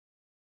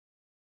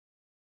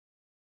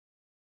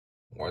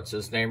What's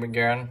his name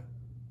again?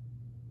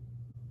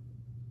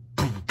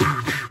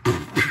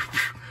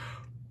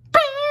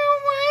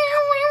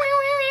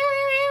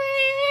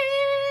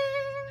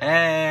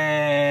 Hey,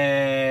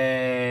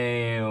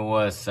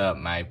 what's up,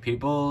 my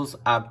peoples?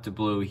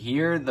 OptiBlue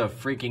here, the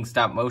freaking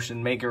stop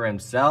motion maker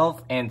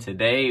himself, and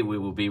today we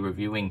will be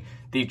reviewing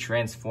the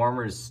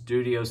Transformers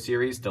Studio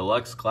Series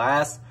Deluxe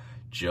Class,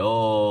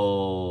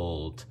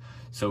 Jolt.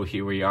 So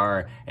here we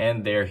are,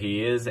 and there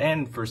he is,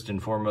 and first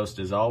and foremost,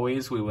 as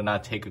always, we will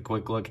not take a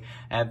quick look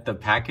at the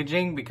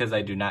packaging because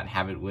I do not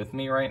have it with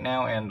me right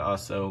now, and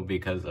also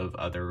because of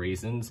other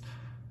reasons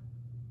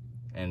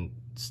and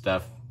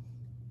stuff.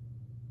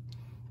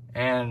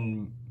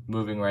 And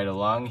moving right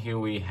along, here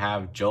we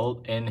have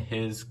Jolt in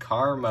his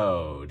car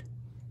mode.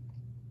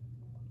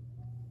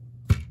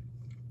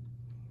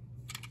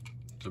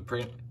 It's a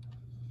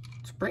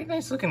pretty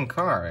nice looking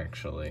car,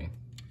 actually.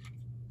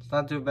 It's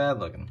not too bad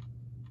looking.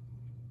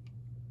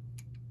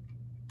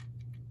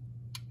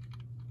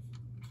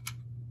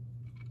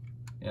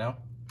 You know,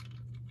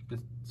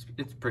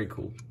 it's pretty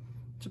cool.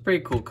 It's a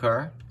pretty cool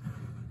car.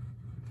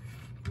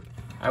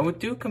 I would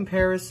do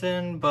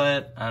comparison,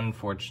 but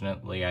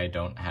unfortunately I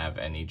don't have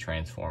any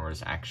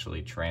Transformers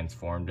actually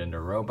transformed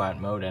into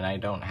robot mode, and I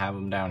don't have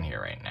them down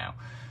here right now.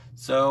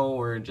 So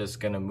we're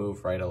just gonna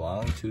move right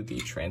along to the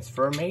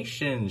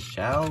transformation,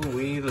 shall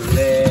we?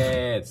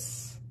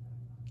 That's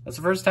the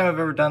first time I've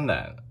ever done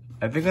that.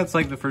 I think that's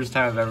like the first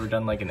time I've ever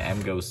done like an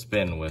Emgo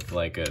spin with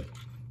like a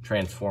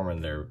Transformer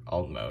in their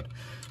alt mode.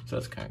 So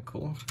that's kind of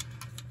cool.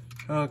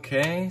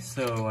 Okay,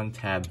 so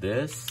untab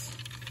this.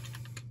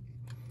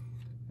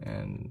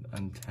 And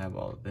untab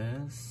all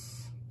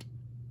this.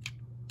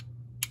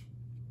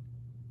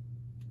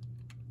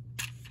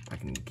 If I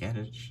can get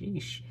it,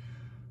 sheesh.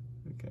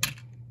 Okay.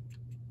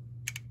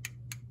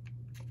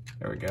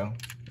 There we go.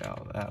 Got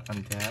all that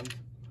untabbed.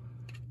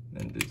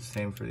 Then do the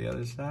same for the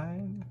other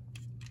side.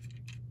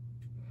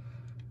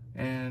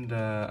 And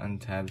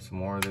untab some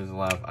more. There's a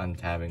lot of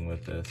untabbing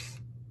with this.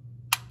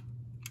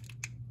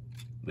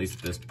 At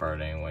least this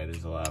part anyway,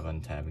 there's a lot of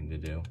untabbing to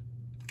do.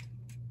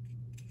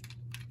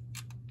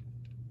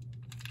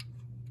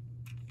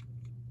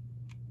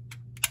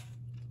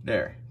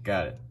 There,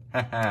 got it.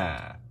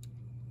 Haha.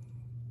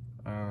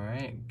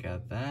 Alright,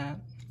 got that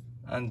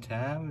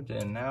untabbed,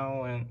 and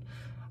now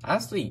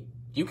honestly,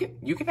 you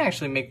can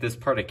actually make this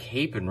part a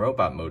cape in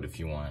robot mode if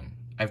you want.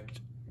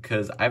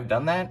 Because I've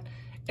done that,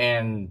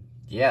 and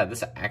yeah,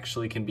 this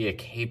actually can be a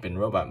cape in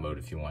robot mode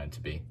if you want it to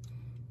be.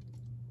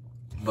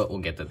 But we'll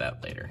get to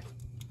that later.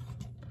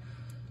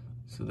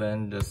 So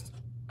then just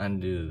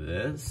undo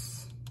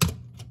this.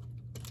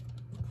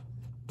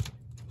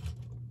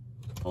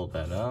 Pull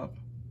that up.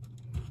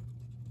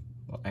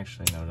 Well,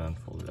 actually, no, don't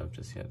fold it up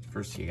just yet.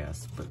 First, you gotta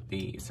split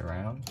these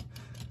around,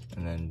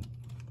 and then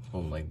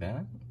hold them like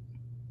that.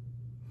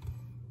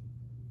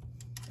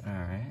 All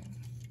right.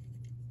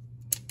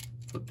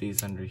 Put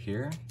these under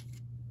here.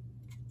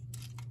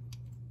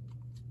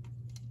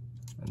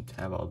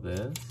 Untab all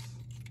this.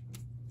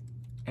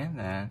 And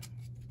that.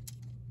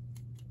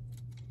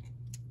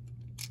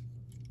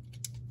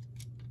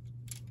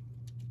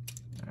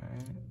 All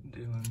right,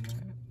 doing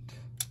that.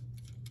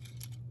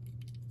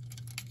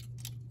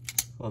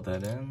 Fold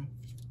that in,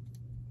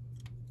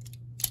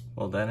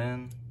 fold that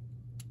in,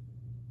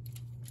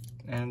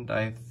 and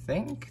I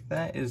think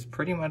that is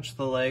pretty much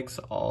the legs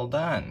all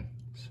done.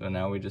 So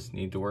now we just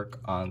need to work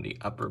on the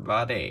upper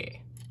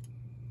body.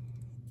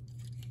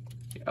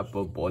 The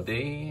upper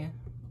body,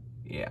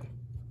 yeah.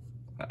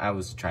 I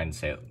was trying to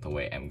say it the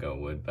way Emgo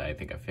would, but I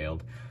think I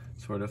failed,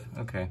 sort of.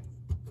 Okay.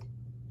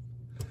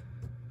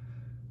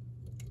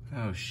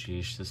 Oh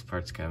sheesh, this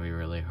part's gotta be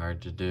really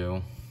hard to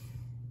do.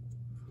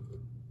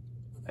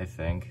 I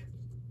think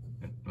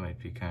it might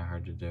be kind of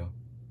hard to do,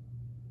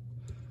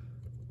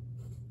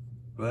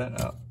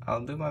 but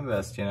I'll do my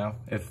best. You know,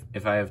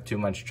 if I have too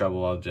much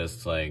trouble, I'll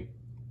just like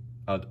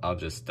I'll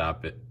just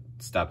stop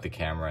the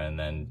camera, and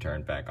then turn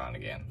it back on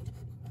again.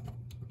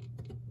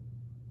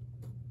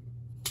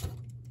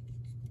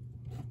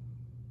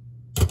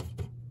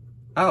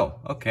 Oh,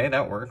 okay,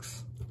 that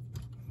works.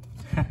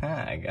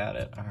 I got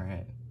it. All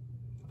right.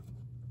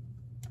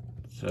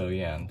 So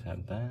yeah,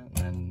 untab that, and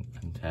then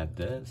untab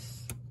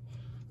this.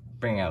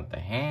 Bring out the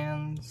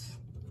hands.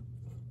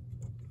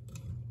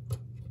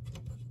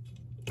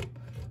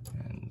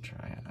 And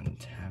try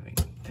untabbing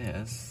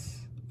this.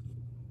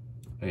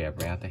 Oh yeah,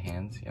 bring out the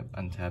hands. Yep,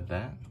 untab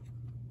that.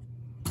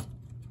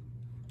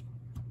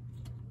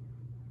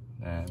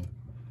 Then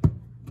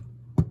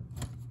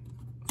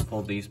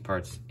fold these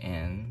parts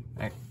in.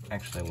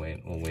 Actually,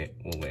 wait. We'll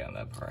wait on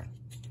that part.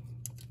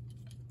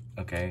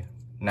 Okay,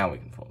 now we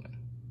can fold in.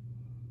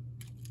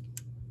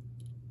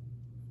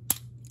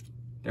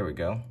 There we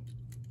go.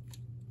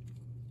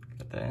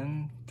 Get that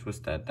in,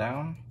 twist that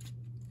down.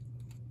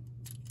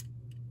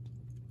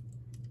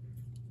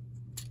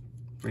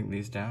 Bring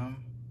these down.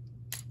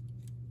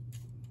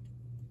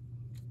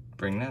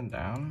 Bring that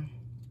down.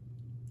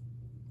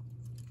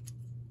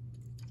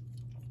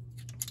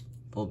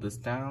 Fold this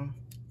down.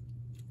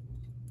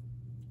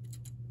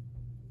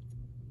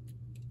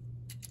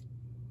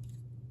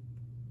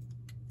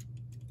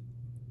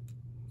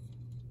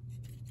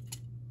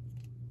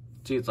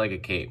 See, it's like a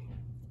cape.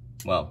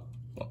 Well,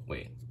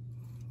 wait.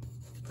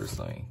 First,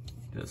 let me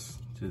just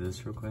do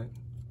this real quick.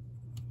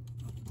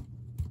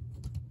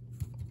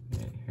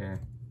 Right here.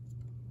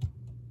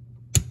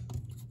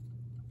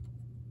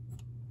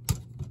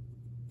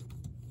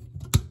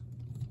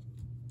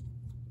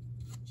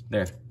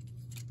 There.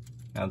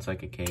 Now it's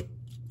like a cape.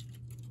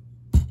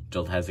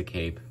 Jolt has a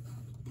cape.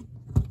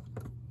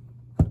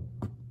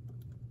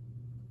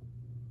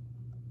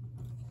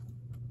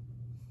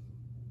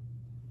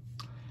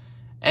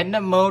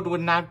 Edna Mode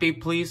would not be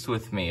pleased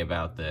with me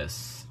about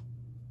this.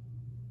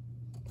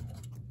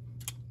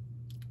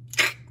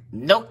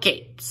 No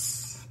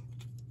capes.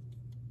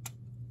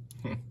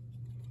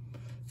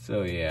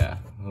 So yeah,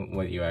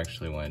 what you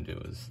actually want to do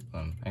is,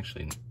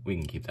 actually, we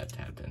can keep that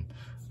tabbed in.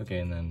 Okay,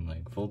 and then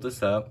like fold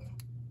this up.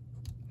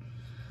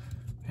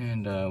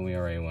 And we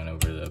already went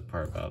over the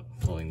part about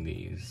pulling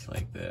these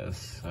like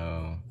this.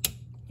 So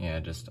yeah,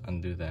 just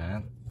undo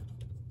that,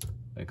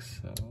 like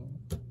so.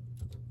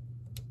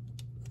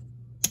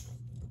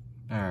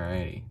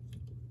 Alrighty.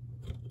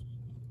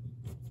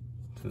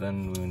 So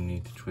then we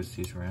need to twist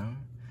these around.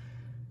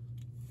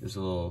 There's a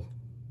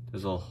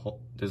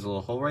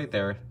little hole right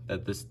there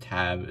that this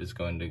tab is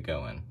going to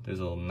go in. There's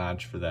a little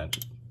notch for that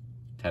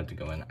tab to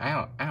go in.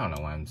 I don't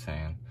know what I'm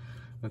saying.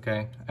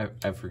 Okay,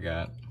 I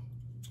forgot.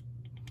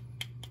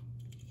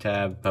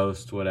 Tab,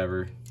 post,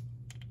 whatever.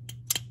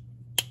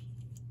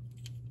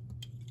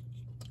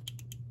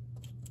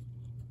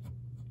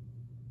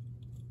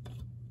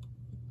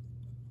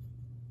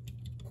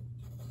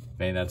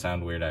 Made that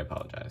sound weird, I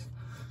apologize.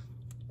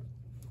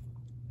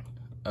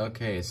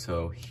 Okay,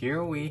 so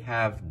here we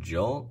have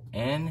Jolt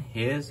in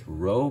his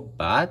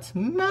robot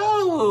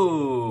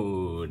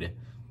mode.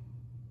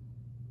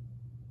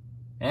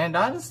 And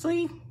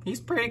honestly,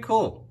 he's pretty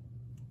cool.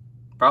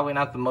 Probably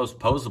not the most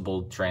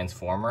poseable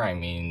Transformer. I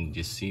mean,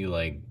 you see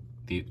like,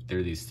 there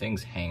are these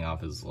things hanging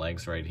off his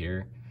legs right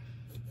here.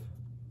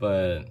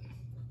 But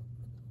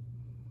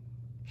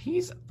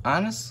he's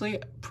honestly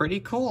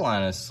pretty cool,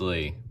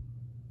 honestly.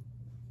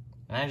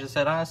 And I just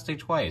said honestly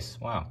twice.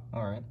 Wow,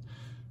 alright.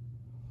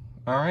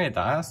 Alright,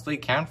 the honestly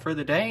count for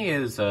the day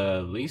is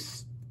at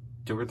least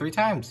 2 or 3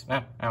 times.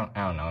 I don't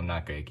know, I'm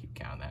not gonna keep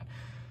counting that.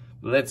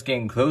 Let's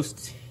get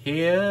close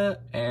here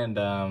and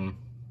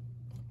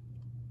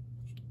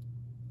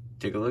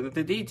take a look at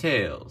the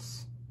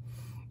details.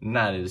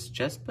 Not his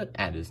chest, but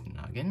at his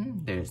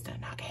noggin. There's the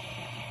noggin.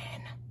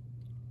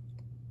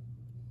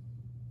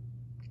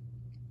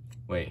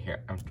 Wait,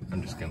 here,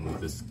 I'm just gonna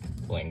move this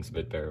flings a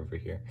bit better over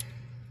here.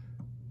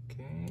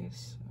 Okay,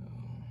 so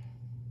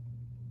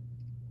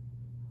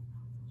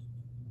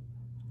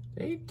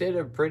they did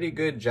a pretty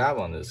good job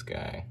on this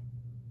guy.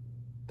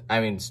 I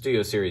mean,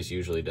 Studio Series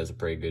usually does a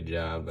pretty good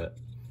job, but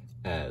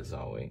as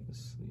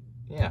always,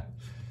 yeah.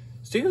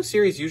 Studio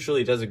Series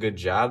usually does a good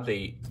job.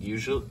 They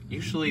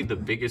usually the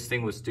biggest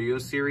thing with Studio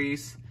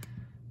Series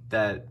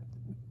that,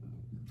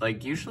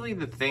 like, usually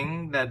the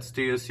thing that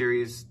Studio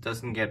Series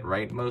doesn't get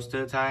right most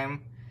of the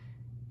time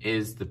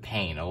is the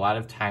paint. A lot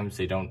of times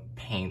they don't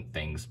paint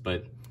things,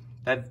 but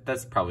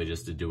that's probably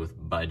just to do with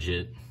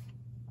budget.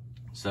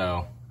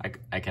 So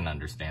I can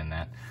understand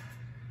that.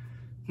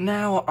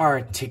 Now,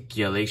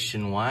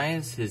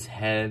 articulation-wise, his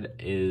head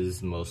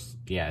is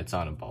it's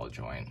on a ball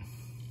joint.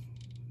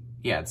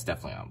 Yeah, it's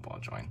definitely on a ball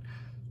joint.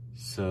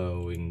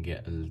 So we can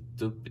get a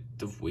little bit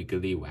of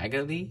wiggly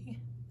waggly,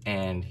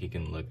 and he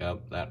can look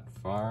up that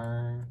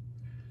far.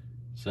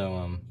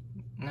 So,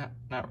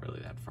 not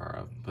really that far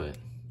up, but,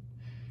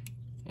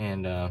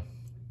 and,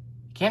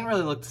 can't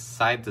really look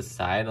side to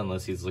side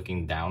unless he's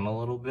looking down a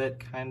little bit,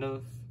 kind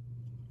of.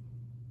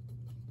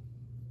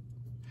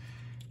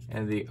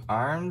 And the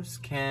arms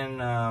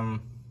can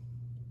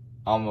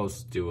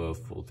almost do a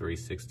full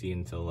 360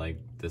 until like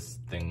this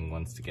thing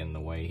wants to get in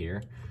the way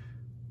here.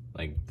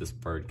 Like this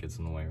bird gets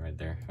in the way right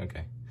there.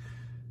 Okay.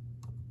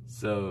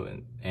 So,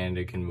 and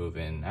it can move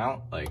in and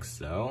out like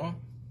so.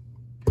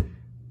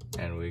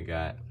 And we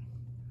got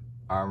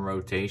arm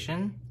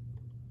rotation.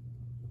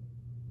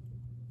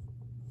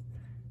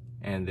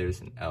 And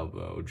there's an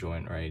elbow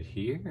joint right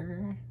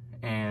here.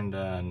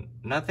 And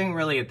nothing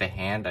really at the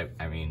hand.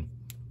 I mean,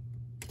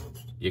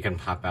 you can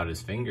pop out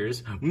his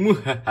fingers.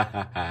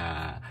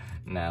 Now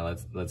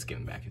let's give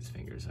him back his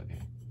fingers. Okay,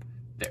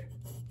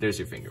 there's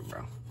your finger,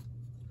 bro.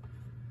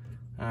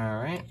 All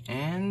right,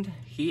 and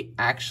he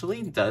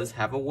actually does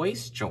have a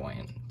waist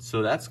joint,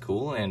 so that's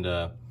cool. And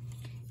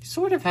he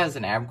sort of has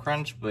an ab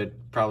crunch, but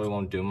probably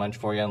won't do much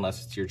for you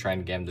unless you're trying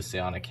to get him to sit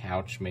on a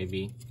couch,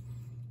 maybe.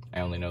 I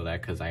only know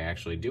that because I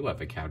actually do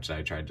have a couch that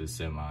I tried to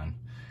sit him on.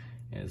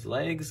 His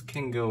legs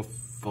can go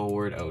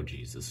forward. Oh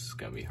geez, this is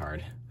gonna be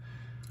hard.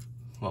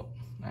 Well,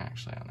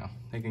 actually, I don't know.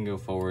 They can go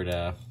forward,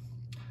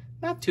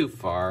 not too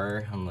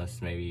far,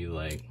 unless maybe you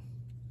like.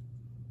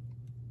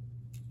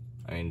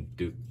 I mean,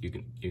 you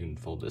can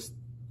fold this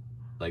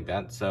like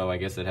that. So I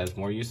guess it has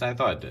more use than I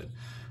thought it did.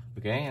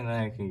 Okay, and then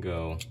I can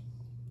go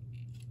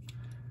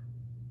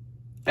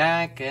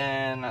back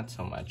and not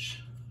so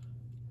much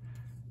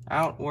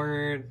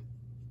outward.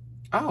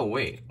 Oh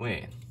wait.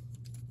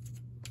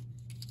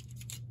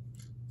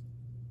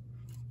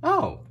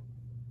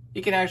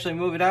 You can actually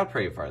move it out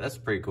pretty far. That's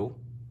pretty cool.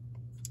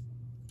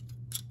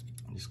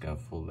 I'm just gonna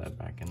fold that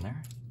back in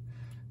there.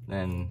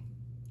 Then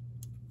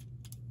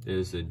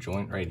there's a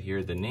joint right here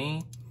at the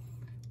knee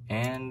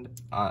and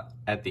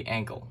at the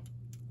ankle.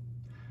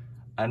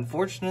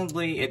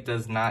 Unfortunately, it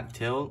does not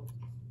tilt,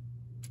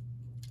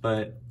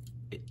 but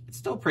it's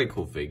still a pretty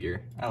cool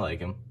figure. I like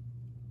him.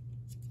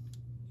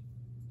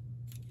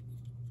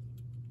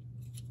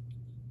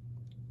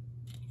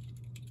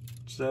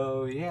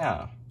 So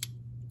yeah,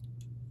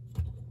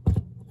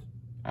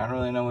 I don't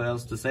really know what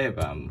else to say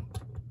about him,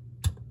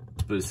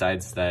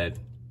 besides that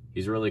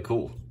he's really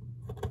cool.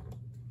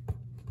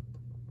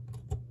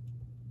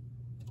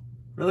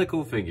 Really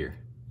cool figure.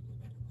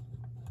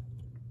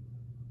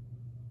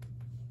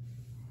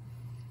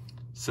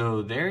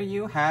 So there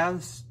you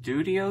have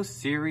Studio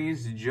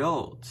Series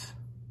Jolt.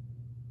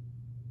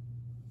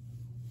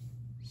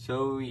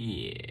 So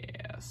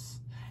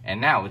yes.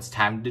 And now it's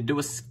time to do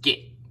a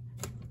skit.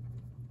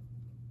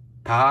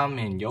 Palm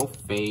in your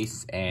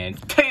face and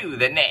to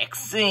the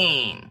next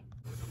scene.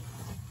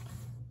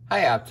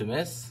 Hi,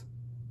 Optimus.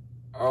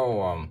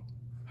 Oh,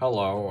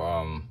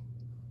 hello,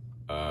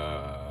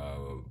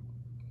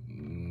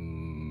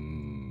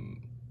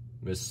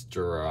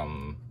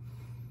 Mr.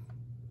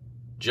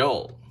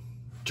 Jolt.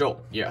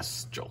 Jolt,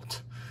 yes,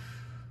 Jolt.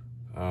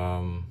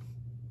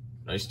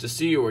 Nice to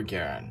see you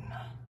again.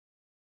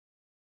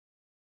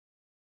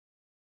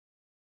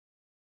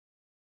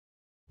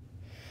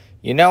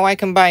 You know I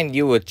combined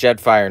you with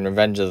Jetfire in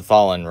Revenge of the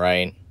Fallen,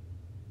 right?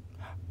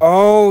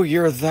 Oh,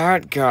 you're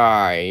that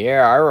guy.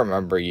 Yeah, I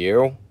remember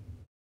you.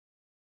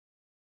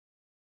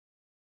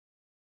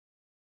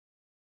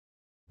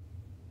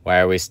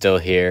 Why are we still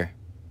here?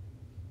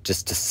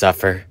 Just to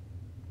suffer?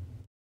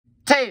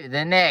 To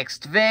the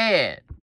next vid!